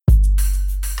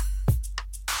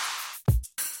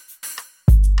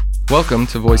Welcome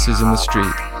to Voices in the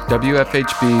Street,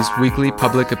 WFHB's weekly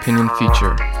public opinion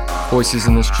feature. Voices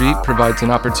in the Street provides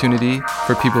an opportunity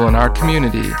for people in our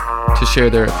community to share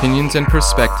their opinions and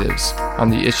perspectives on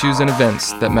the issues and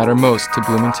events that matter most to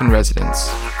Bloomington residents.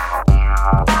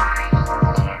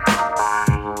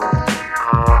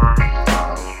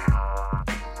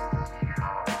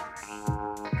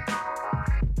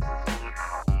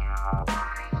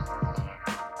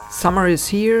 Summer is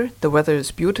here, the weather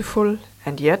is beautiful,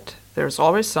 and yet there is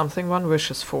always something one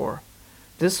wishes for.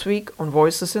 This week on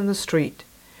Voices in the Street,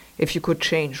 if you could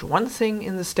change one thing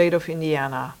in the state of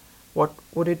Indiana, what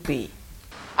would it be?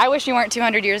 I wish we weren't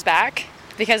 200 years back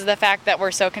because of the fact that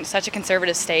we're such a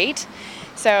conservative state.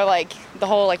 So the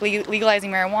whole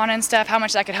legalizing marijuana and stuff, how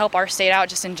much that could help our state out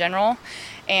just in general.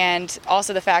 And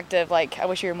also the fact of I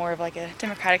wish we were more of a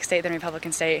Democratic state than a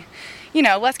Republican state. You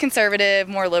know, less conservative,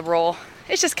 more liberal.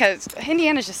 It's just because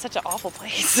Indiana's just such an awful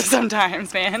place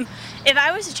sometimes, man. If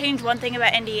I was to change one thing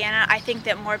about Indiana, I think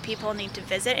that more people need to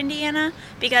visit Indiana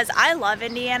because I love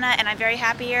Indiana and I'm very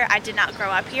happy here. I did not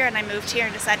grow up here and I moved here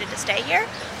and decided to stay here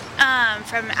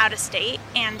from out of state.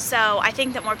 And so I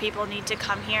think that more people need to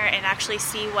come here and actually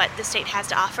see what the state has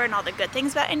to offer and all the good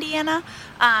things about Indiana.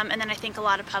 And then I think a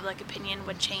lot of public opinion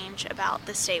would change about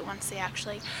the state once they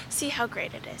actually see how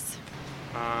great it is.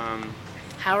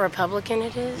 How Republican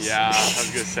it is? Yeah, I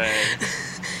was going to say,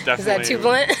 definitely. Is that too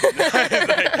blunt?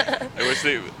 I wish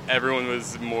everyone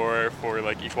was more for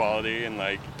equality and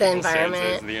the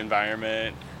environment. The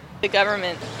environment. The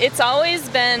government. It's always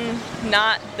been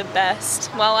not the best.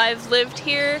 While I've lived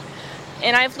here,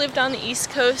 and I've lived on the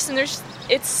East Coast, and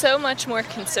it's so much more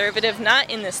conservative, not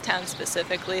in this town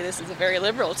specifically. This is a very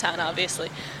liberal town,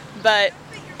 obviously, but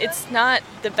it's not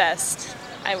the best.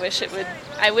 I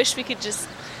wish we could just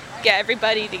get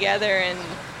everybody together and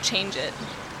change it,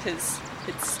 because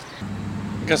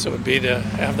I guess it would be to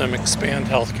have them expand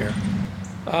healthcare.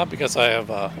 Because I have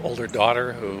an older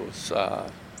daughter who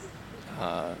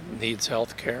needs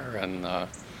healthcare, and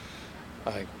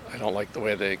I don't like the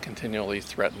way they continually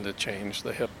threaten to change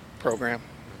the HIP program.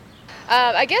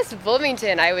 I guess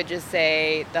Bloomington, I would just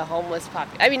say the homeless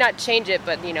population. I mean, not change it,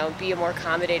 but be more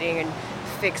accommodating and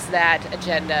fix that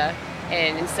agenda,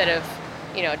 and instead of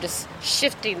just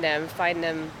shifting them, find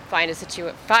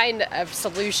a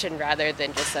solution rather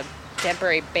than just a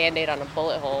temporary Band-Aid on a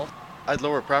bullet hole. I'd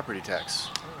lower property tax.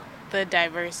 The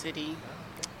diversity.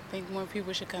 I think more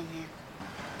people should come here.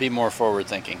 Be more forward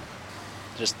thinking.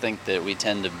 Just think that we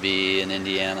tend to be in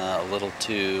Indiana a little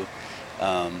too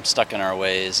stuck in our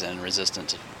ways and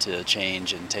resistant to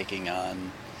change and taking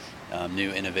on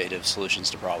new innovative solutions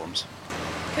to problems.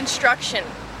 Construction.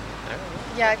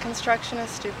 Yeah, construction is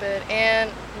stupid,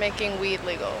 and making weed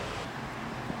legal.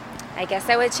 I guess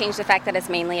I would change the fact that it's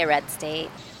mainly a red state.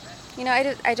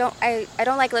 I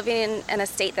don't like living in a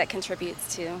state that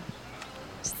contributes to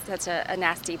such a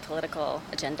nasty political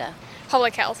agenda.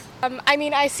 Public health.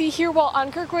 I see here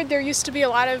on Kirkwood there used to be a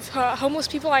lot of homeless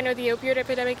people. I know the opioid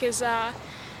epidemic is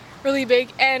really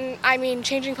big, and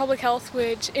changing public health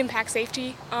would impact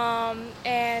safety,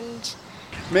 and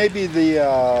maybe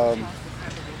the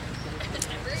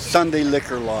Sunday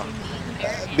liquor law,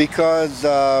 because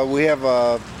we have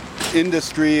a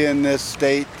industry in this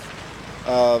state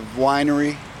of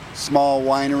small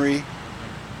winery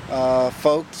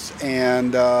folks,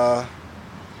 and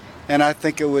I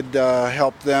think it would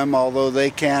help them, although they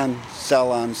can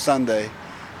sell on Sunday,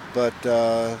 but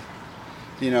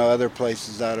other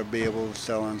places ought to be able to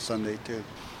sell on Sunday too.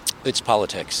 It's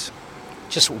politics.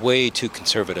 Just way too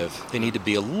conservative. They need to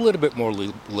be a little bit more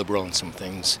liberal on some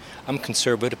things. I'm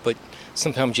conservative, but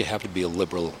sometimes you have to be a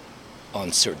liberal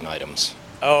on certain items.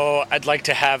 Oh, I'd like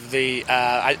to have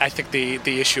I think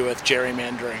the issue with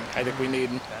gerrymandering. I think we need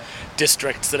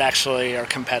districts that actually are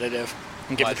competitive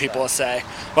and give the people a say.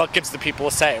 Well, it gives the people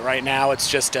a say. Right now,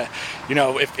 it's just,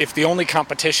 if the only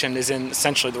competition is in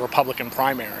essentially the Republican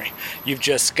primary, you've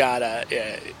just got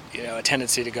a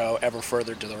tendency to go ever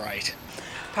further to the right.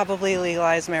 Probably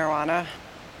legalize marijuana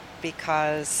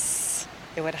because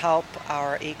it would help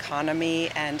our economy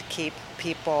and keep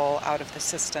people out of the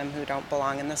system who don't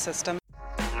belong in the system.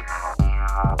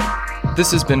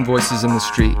 This has been Voices in the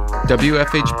Street,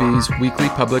 WFHB's weekly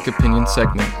public opinion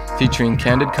segment, featuring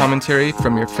candid commentary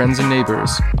from your friends and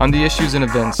neighbors on the issues and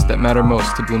events that matter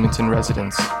most to Bloomington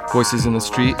residents. Voices in the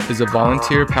Street is a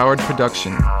volunteer-powered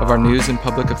production of our News and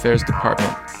Public Affairs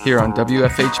Department here on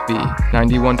WFHB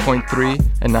 91.3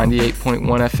 and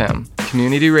 98.1 FM,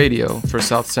 community radio for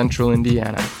South Central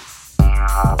Indiana.